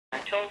Our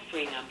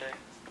toll-free number,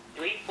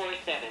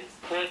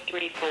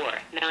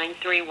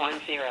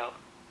 347-434-9310.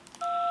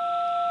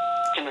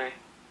 Customer,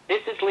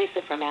 this is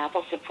Lisa from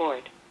Apple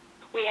Support.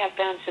 We have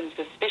found some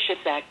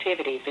suspicious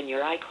activities in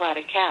your iCloud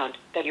account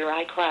that your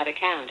iCloud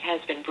account has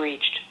been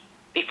breached.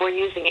 Before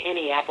using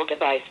any Apple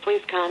device,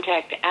 please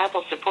contact the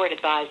Apple Support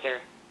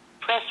Advisor.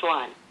 Press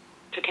 1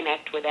 to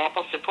connect with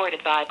Apple Support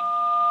Advisor.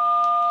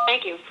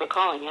 Thank you for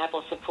calling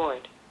Apple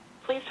Support.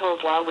 Please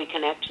hold while we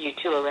connect you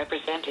to a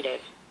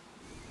representative.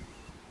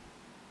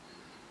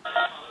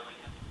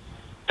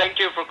 Thank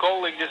you for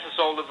calling. This is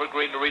Oliver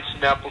Green,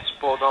 reaching Apple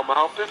Support. How may I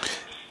help you?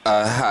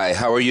 Hi,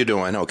 how are you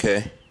doing?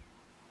 Okay.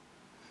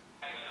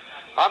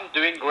 I'm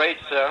doing great,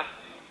 sir.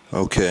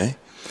 Okay.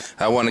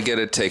 I want to get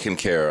it taken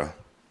care of.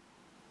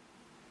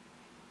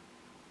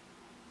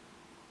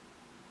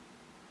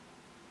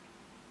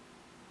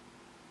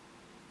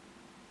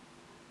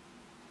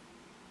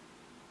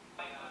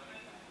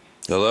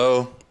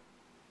 Hello?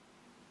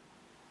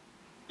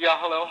 Yeah,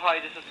 hello. Hi,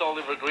 this is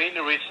Oliver Green,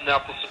 reaching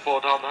Apple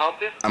Support. How may I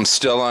help you? I'm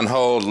still on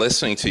hold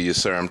listening to you,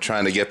 sir. I'm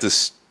trying to get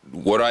this.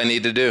 What do I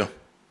need to do?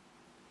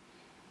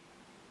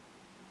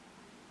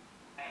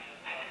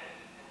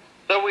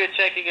 So we are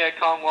checking your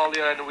account while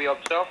you're and we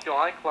observed your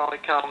iCloud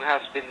account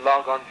has been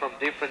logged on from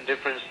different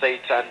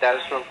states, and that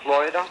is from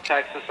Florida,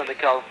 Texas, and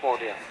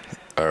California.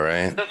 All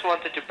right. Just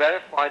wanted to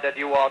verify that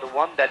you are the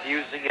one that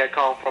using your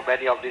account from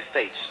any of these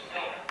states.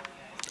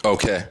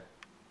 Okay.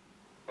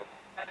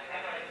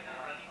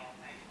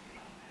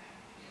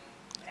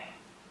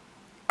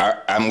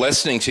 I'm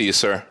listening to you,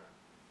 sir.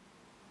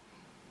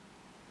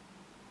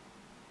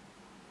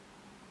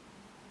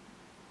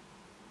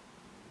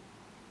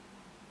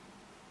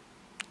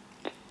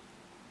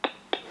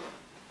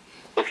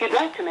 If you'd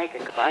like to make a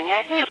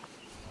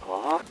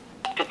call,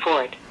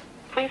 support,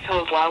 please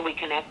hold while we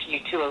connect you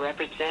to a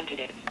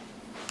representative.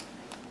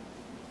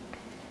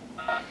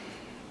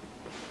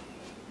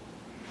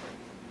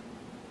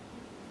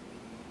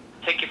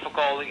 Thank you for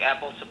calling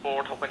Apple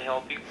Support. How can I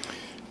help you?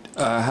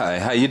 Hi,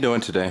 how you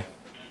doing today?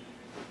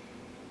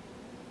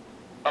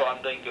 Oh,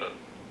 I'm doing good.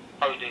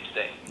 How are you doing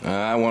today?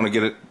 I want to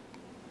get it.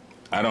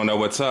 I don't know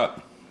what's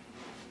up.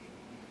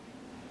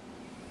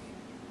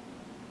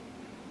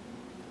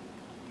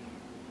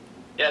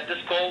 Yeah, this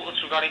call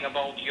is regarding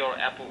about your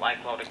Apple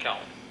iCloud account.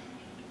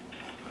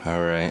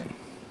 All right.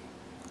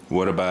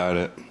 What about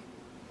it?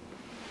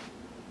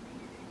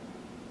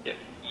 Yeah,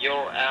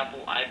 your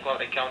Apple iCloud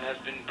account has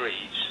been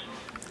breached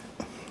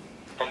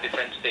from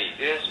different states.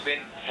 It has been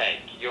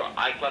hacked. Your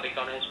iCloud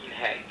account has been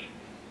hacked.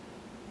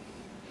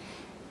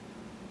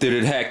 Did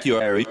it hack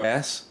your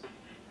ass?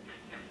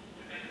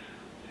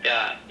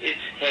 Yeah,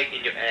 it's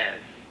hacking your ass.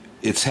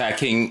 It's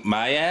hacking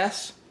my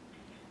ass?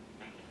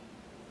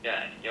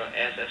 Yeah, your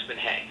ass has been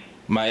hacked.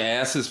 My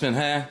ass has been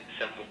hacked?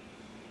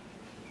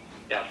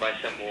 By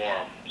some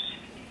worms.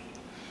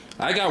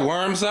 I got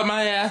worms up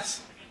my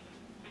ass?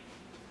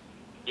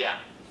 Yeah,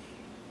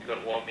 you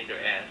got a worm in your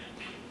ass.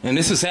 And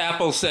this is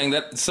Apple saying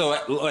that, so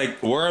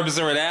like worms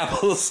are in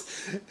apples?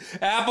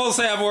 Apples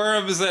have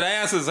worms and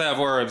asses have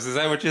worms. Is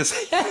that what you're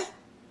saying?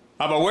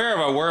 I'm aware of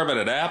a worm in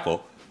an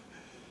apple.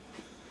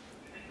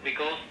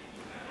 Because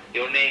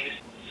your name is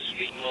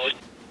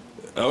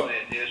Oh.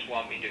 There's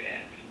worm in your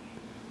ass.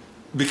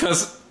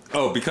 Because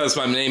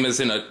my name is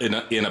in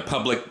a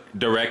public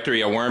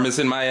directory, a worm is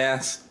in my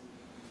ass?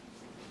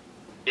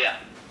 Yeah.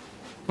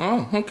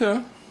 Oh,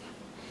 okay.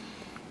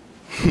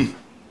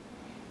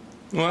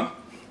 Well.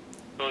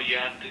 So you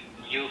have to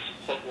use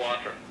hot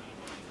water.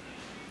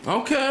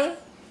 Okay.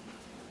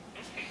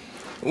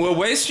 Well,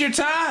 waste your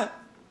time.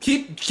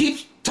 Keep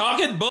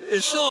talking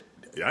bullshit.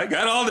 I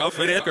got all the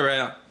outfit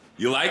around.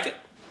 You like it?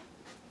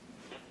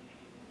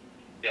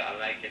 Yeah, I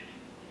like it.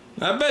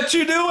 I bet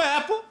you do,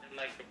 Apple. I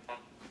like the pump.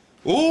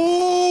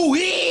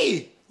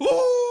 Ooh-wee! Ooh-wee!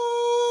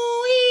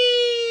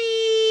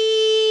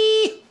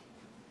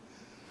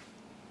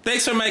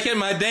 Thanks for making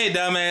my day,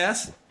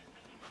 dumbass.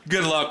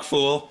 Good luck,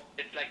 fool.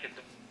 It's like a